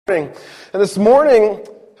And this morning,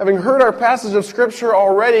 having heard our passage of Scripture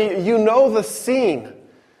already, you know the scene.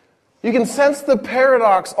 You can sense the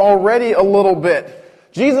paradox already a little bit.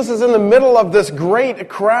 Jesus is in the middle of this great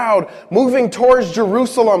crowd moving towards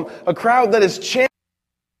Jerusalem, a crowd that is chanting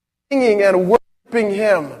and worshiping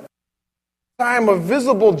Him. A time of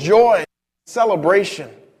visible joy and celebration.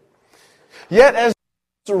 Yet as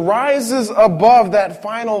Jesus rises above that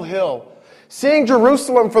final hill, seeing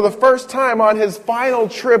Jerusalem for the first time on His final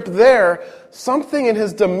trip there, something in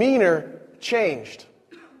His demeanor changed.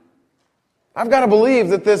 I've got to believe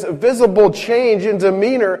that this visible change in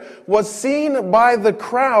demeanor was seen by the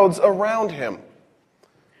crowds around Him.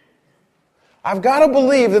 I've got to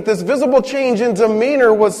believe that this visible change in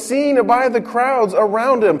demeanor was seen by the crowds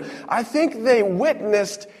around Him. I think they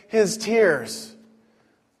witnessed His tears.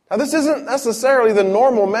 Now, this isn't necessarily the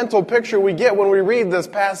normal mental picture we get when we read this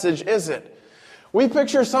passage, is it? We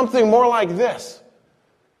picture something more like this.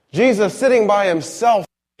 Jesus sitting by Himself on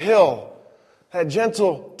the hill, that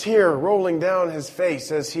gentle tear rolling down His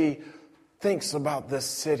face as He thinks about this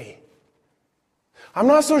city. I'm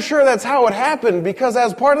not so sure that's how it happened, because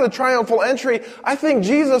as part of the triumphal entry, I think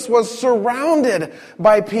Jesus was surrounded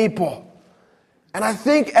by people. And I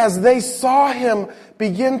think as they saw Him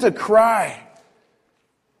begin to cry,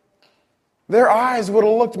 their eyes would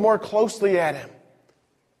have looked more closely at Him.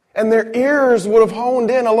 And their ears would have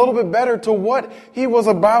honed in a little bit better to what He was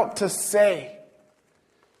about to say.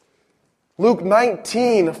 Luke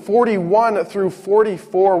 19, 41 through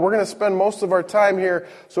 44. We're going to spend most of our time here,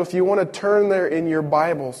 so if you want to turn there in your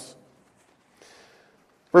Bibles.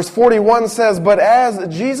 Verse 41 says, "But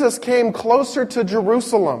as Jesus came closer to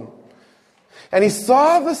Jerusalem, and He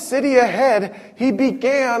saw the city ahead, He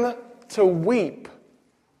began to weep."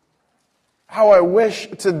 How I wish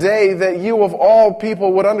today that you of all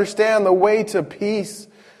people would understand the way to peace.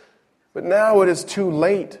 But now it is too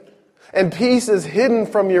late, and peace is hidden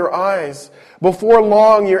from your eyes. Before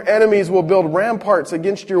long, your enemies will build ramparts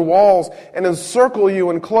against your walls and encircle you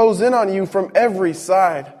and close in on you from every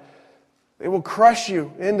side. They will crush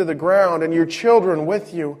you into the ground and your children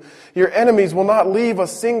with you. Your enemies will not leave a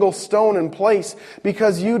single stone in place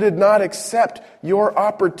because you did not accept your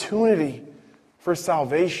opportunity for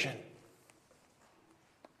salvation.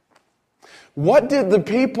 What did the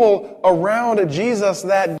people around Jesus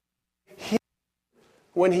that day hear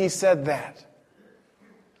when He said that?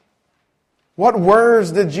 What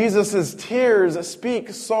words did Jesus' tears speak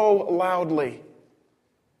so loudly?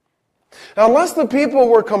 Now, unless the people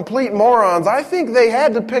were complete morons, I think they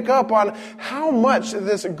had to pick up on how much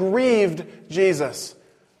this grieved Jesus.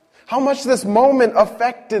 How much this moment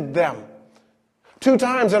affected them. 2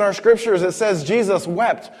 times in our scriptures it says Jesus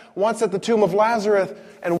wept, once at the tomb of Lazarus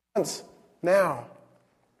and once now.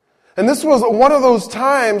 And this was one of those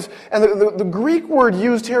times, and the Greek word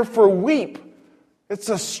used here for weep, it's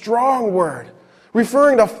a strong word,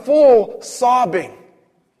 referring to full sobbing.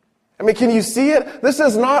 I mean, can you see it? This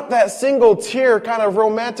is not that single tear kind of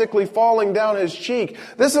romantically falling down His cheek.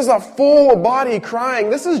 This is a full body crying.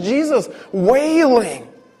 This is Jesus wailing.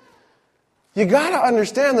 You got to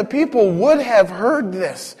understand, the people would have heard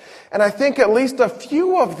this. And I think at least a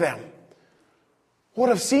few of them would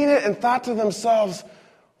have seen it and thought to themselves,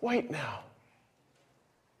 wait now.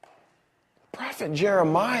 The prophet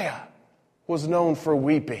Jeremiah was known for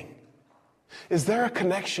weeping. Is there a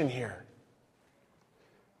connection here?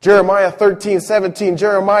 Jeremiah 13:17,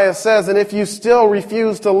 Jeremiah says, "And if you still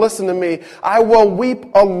refuse to listen to me, I will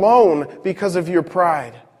weep alone because of your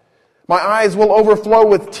pride. My eyes will overflow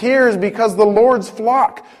with tears because the Lord's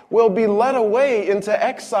flock will be led away into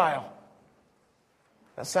exile."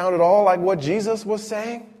 That sounded all like what Jesus was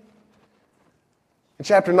saying. In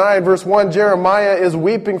chapter 9, verse 1, Jeremiah is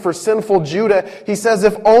weeping for sinful Judah. He says,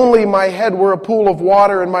 "If only my head were a pool of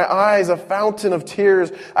water and my eyes a fountain of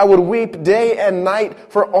tears, I would weep day and night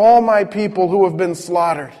for all my people who have been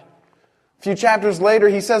slaughtered." A few chapters later,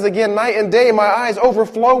 he says again, "Night and day my eyes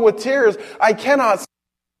overflow with tears. I cannot stop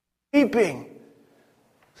weeping."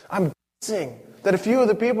 I'm guessing that a few of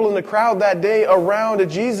the people in the crowd that day around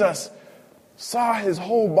Jesus saw His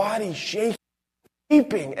whole body shaking,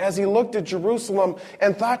 weeping as He looked at Jerusalem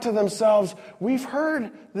and thought to themselves, we've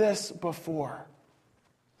heard this before.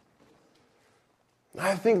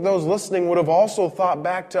 I think those listening would have also thought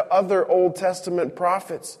back to other Old Testament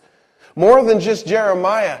prophets, more than just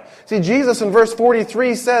Jeremiah. See, Jesus in verse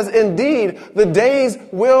 43 says, "Indeed, the days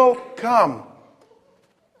will come.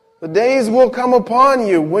 The days will come upon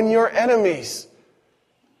you when your enemies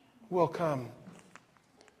will come."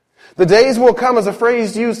 The days will come is a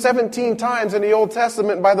phrase used 17 times in the Old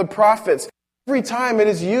Testament by the prophets. Every time it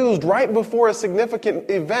is used right before a significant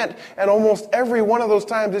event, and almost every one of those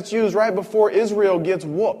times it's used right before Israel gets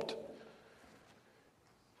whooped.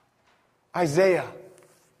 Isaiah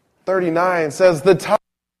 39 says, the time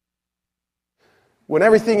when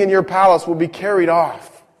everything in your palace will be carried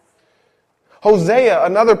off. Hosea,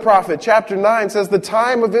 another prophet, chapter 9 says, the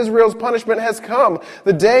time of Israel's punishment has come.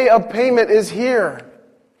 The day of payment is here.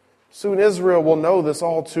 Soon Israel will know this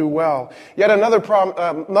all too well. Yet another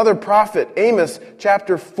prophet, Amos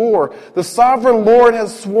chapter 4, the sovereign Lord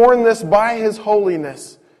has sworn this by his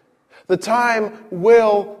holiness. The time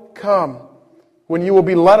will come when you will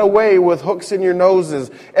be led away with hooks in your noses.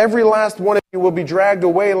 Every last one of you will be dragged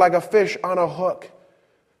away like a fish on a hook.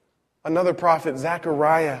 Another prophet,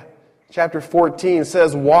 Zechariah chapter 14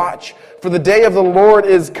 says, watch, for the day of the Lord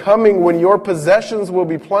is coming when your possessions will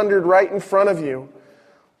be plundered right in front of you.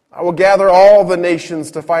 I will gather all the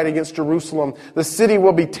nations to fight against Jerusalem. The city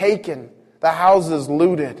will be taken, the houses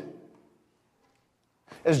looted.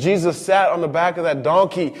 As Jesus sat on the back of that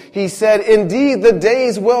donkey, he said, indeed, the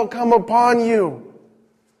days will come upon you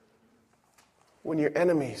when your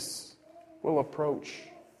enemies will approach.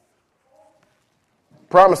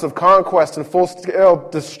 Promise of conquest and full-scale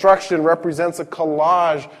destruction represents a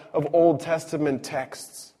collage of Old Testament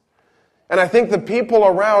texts. And I think the people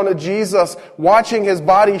around Jesus, watching his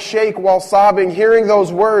body shake while sobbing, hearing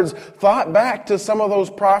those words, thought back to some of those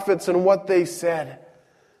prophets and what they said.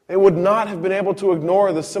 They would not have been able to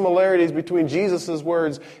ignore the similarities between Jesus'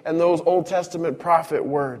 words and those Old Testament prophet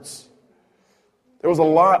words. There was a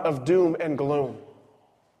lot of doom and gloom.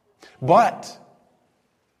 But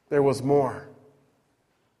there was more.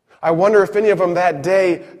 I wonder if any of them that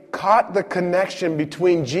day caught the connection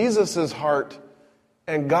between Jesus' heart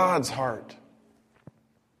and God's heart.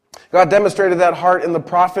 God demonstrated that heart in the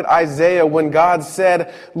prophet Isaiah when God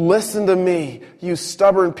said, listen to me, you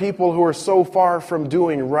stubborn people who are so far from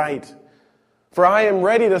doing right. For I am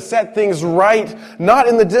ready to set things right, not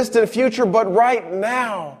in the distant future, but right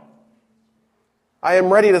now. I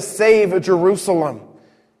am ready to save Jerusalem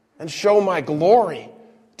and show my glory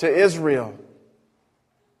to Israel.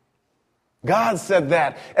 God said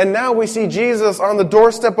that. And now we see Jesus on the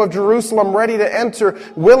doorstep of Jerusalem, ready to enter,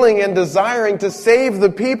 willing and desiring to save the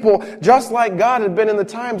people, just like God had been in the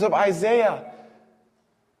times of Isaiah.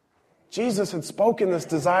 Jesus had spoken this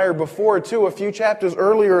desire before, too, a few chapters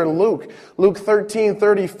earlier in Luke. Luke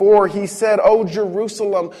 13:34, he said, "O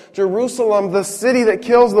Jerusalem, Jerusalem, the city that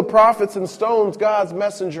kills the prophets and stones God's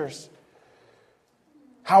messengers.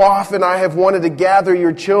 How often I have wanted to gather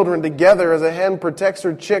your children together as a hen protects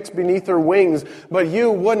her chicks beneath her wings, but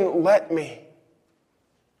you wouldn't let me."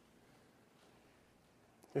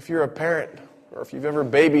 If you're a parent, or if you've ever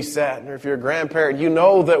babysat, or if you're a grandparent, you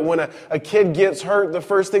know that when a kid gets hurt, the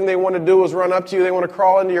first thing they want to do is run up to you. They want to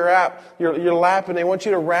crawl into your lap, and they want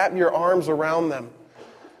you to wrap your arms around them.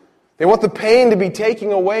 They want the pain to be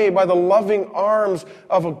taken away by the loving arms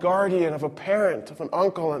of a guardian, of a parent, of an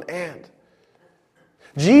uncle and aunt.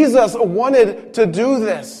 Jesus wanted to do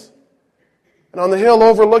this. And on the hill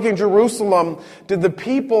overlooking Jerusalem, did the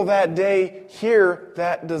people that day hear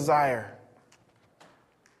that desire?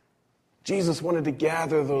 Jesus wanted to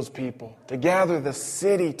gather those people, to gather the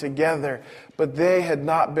city together, but they had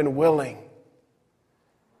not been willing.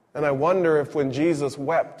 And I wonder if when Jesus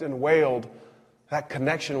wept and wailed, that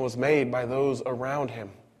connection was made by those around him.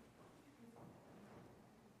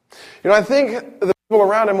 I think the people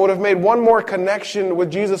around him would have made one more connection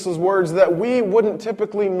with Jesus' words that we wouldn't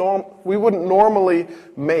normally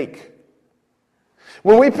make.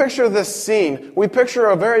 When we picture this scene, we picture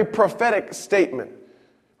a very prophetic statement,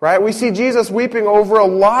 right? We see Jesus weeping over a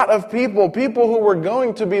lot of people who were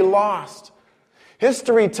going to be lost.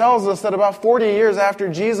 History tells us that about 40 years after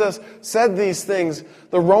Jesus said these things,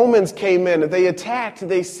 the Romans came in, they attacked,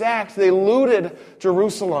 they sacked, they looted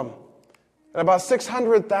Jerusalem. And about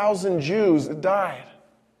 600,000 Jews died.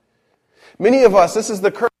 Many of us, this is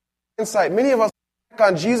the current insight, many of us look back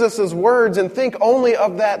on Jesus' words and think only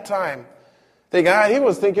of that time. Think, he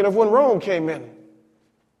was thinking of when Rome came in.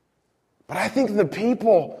 But I think the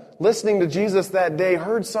people listening to Jesus that day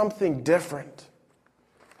heard something different.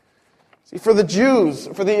 See, for the Jews,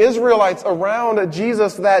 for the Israelites around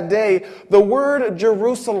Jesus that day, the word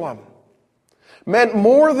Jerusalem meant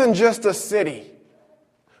more than just a city.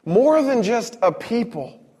 More than just a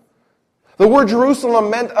people. The word Jerusalem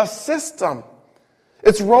meant a system.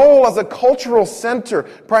 Its role as a cultural center,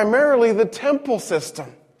 primarily the temple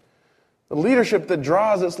system. The leadership that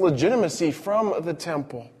draws its legitimacy from the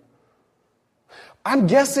temple. I'm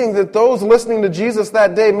guessing that those listening to Jesus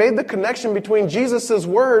that day made the connection between Jesus'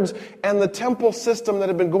 words and the temple system that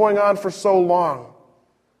had been going on for so long.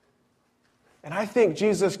 And I think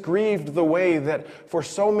Jesus grieved the way that for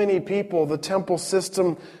so many people, the temple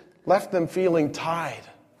system left them feeling tied,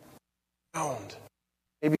 bound,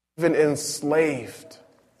 maybe even enslaved.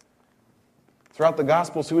 Throughout the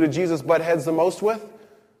Gospels, who did Jesus butt heads the most with?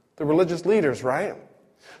 The religious leaders, right?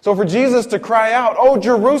 So for Jesus to cry out, "Oh,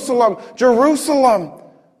 Jerusalem, Jerusalem,"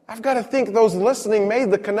 I've got to think those listening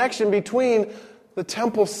made the connection between the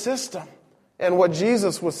temple system and what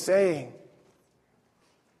Jesus was saying.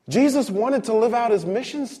 Jesus wanted to live out his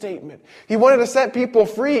mission statement. He wanted to set people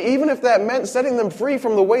free, even if that meant setting them free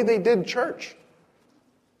from the way they did church.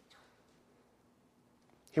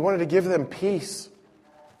 He wanted to give them peace,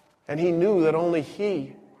 and he knew that only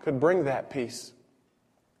he could bring that peace.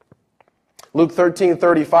 Luke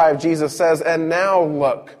 13:35, Jesus says, "And now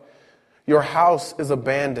look, your house is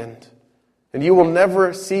abandoned, and you will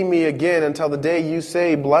never see me again until the day you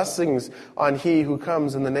say, 'Blessings on he who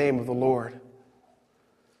comes in the name of the Lord.'"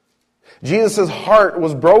 Jesus' heart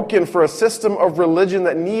was broken for a system of religion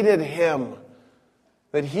that needed him,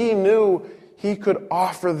 that he knew he could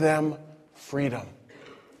offer them freedom.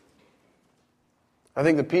 I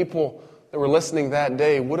think the people that were listening that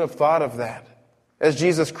day would have thought of that as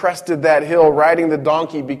Jesus crested that hill, riding the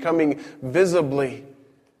donkey, becoming visibly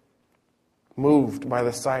moved by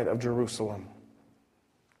the sight of Jerusalem.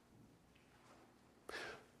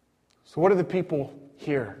 So what did the people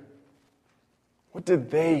hear? What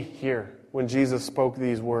did they hear when Jesus spoke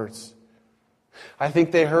these words? I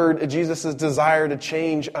think they heard Jesus' desire to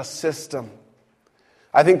change a system.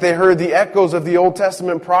 I think they heard the echoes of the Old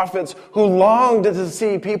Testament prophets who longed to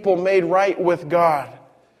see people made right with God.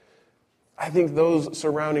 I think those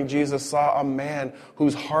surrounding Jesus saw a man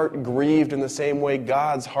whose heart grieved in the same way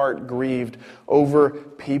God's heart grieved over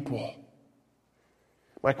people.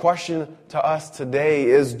 My question to us today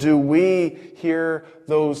is, do we hear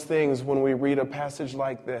those things when we read a passage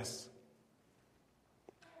like this?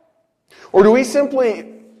 Or do we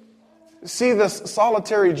simply see this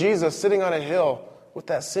solitary Jesus sitting on a hill with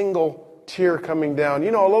that single tear coming down,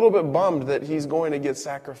 a little bit bummed that he's going to get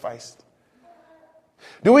sacrificed?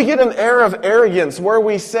 Do we get an air of arrogance where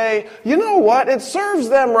we say, you know what, it serves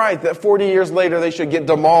them right that 40 years later they should get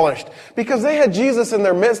demolished because they had Jesus in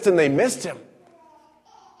their midst and they missed him?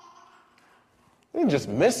 They didn't just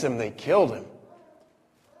miss him, they killed him.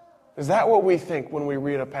 Is that what we think when we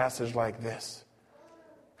read a passage like this?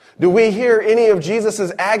 Do we hear any of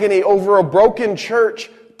Jesus' agony over a broken church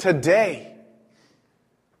today?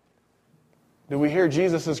 Do we hear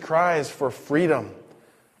Jesus' cries for freedom?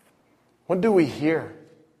 What do we hear?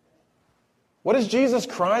 What is Jesus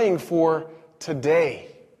crying for today?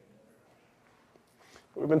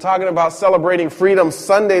 We've been talking about celebrating Freedom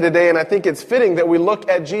Sunday today, and I think it's fitting that we look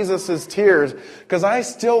at Jesus' tears, because I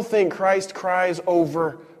still think Christ cries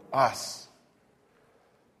over us.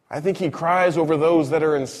 I think he cries over those that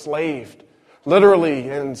are enslaved, literally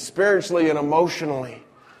and spiritually and emotionally.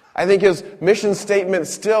 I think his mission statement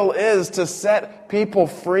still is to set people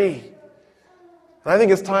free. And I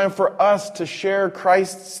think it's time for us to share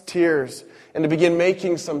Christ's tears and to begin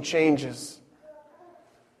making some changes.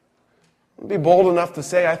 I'll be bold enough to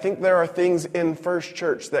say I think there are things in First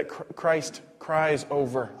Church that Christ cries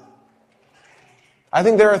over. I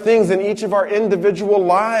think there are things in each of our individual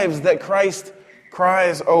lives that Christ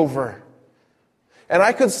cries over. And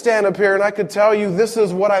I could stand up here and I could tell you this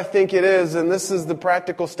is what I think it is, and this is the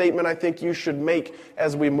practical statement I think you should make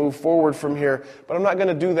as we move forward from here. But I'm not going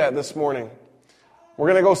to do that this morning. We're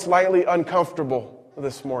going to go slightly uncomfortable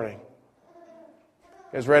this morning.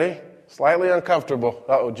 You guys ready? Slightly uncomfortable.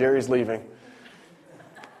 Uh-oh, Jerry's leaving.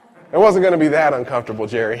 It wasn't going to be that uncomfortable,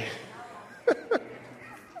 Jerry.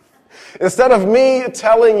 Instead of me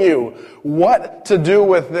telling you what to do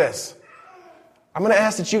with this, I'm going to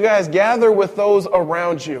ask that you guys gather with those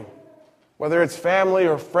around you, whether it's family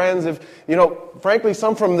or friends. If, frankly,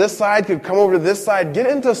 some from this side could come over to this side. Get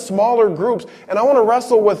into smaller groups, and I want to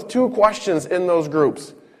wrestle with two questions in those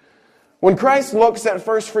groups. When Christ looks at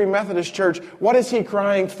First Free Methodist Church, what is he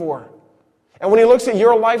crying for? And when he looks at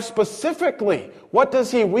your life specifically, what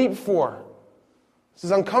does he weep for? This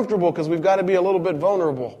is uncomfortable because we've got to be a little bit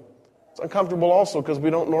vulnerable. It's uncomfortable also because we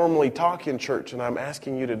don't normally talk in church, and I'm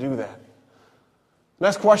asking you to do that.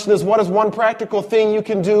 Next question is, what is one practical thing you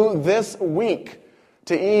can do this week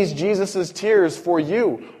to ease Jesus' tears for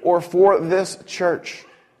you or for this church?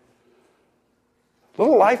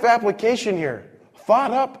 Little life application here,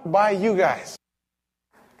 thought up by you guys.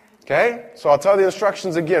 Okay? So I'll tell the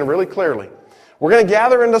instructions again really clearly. We're going to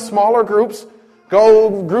gather into smaller groups,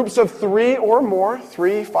 go groups of 3 or more,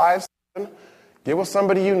 3, 5, 7. Get with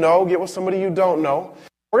somebody you know, get with somebody you don't know.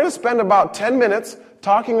 We're going to spend about 10 minutes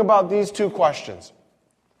talking about these two questions.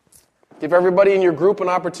 Give everybody in your group an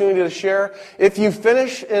opportunity to share. If you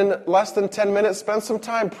finish in less than 10 minutes, spend some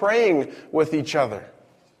time praying with each other.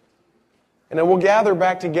 And then we'll gather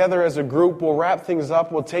back together as a group. We'll wrap things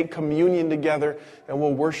up. We'll take communion together, and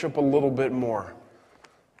we'll worship a little bit more.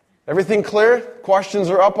 Everything clear?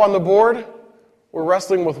 Questions are up on the board. We're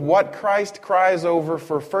wrestling with what Christ cries over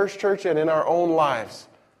for First Church and in our own lives,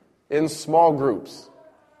 in small groups.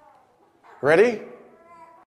 Ready?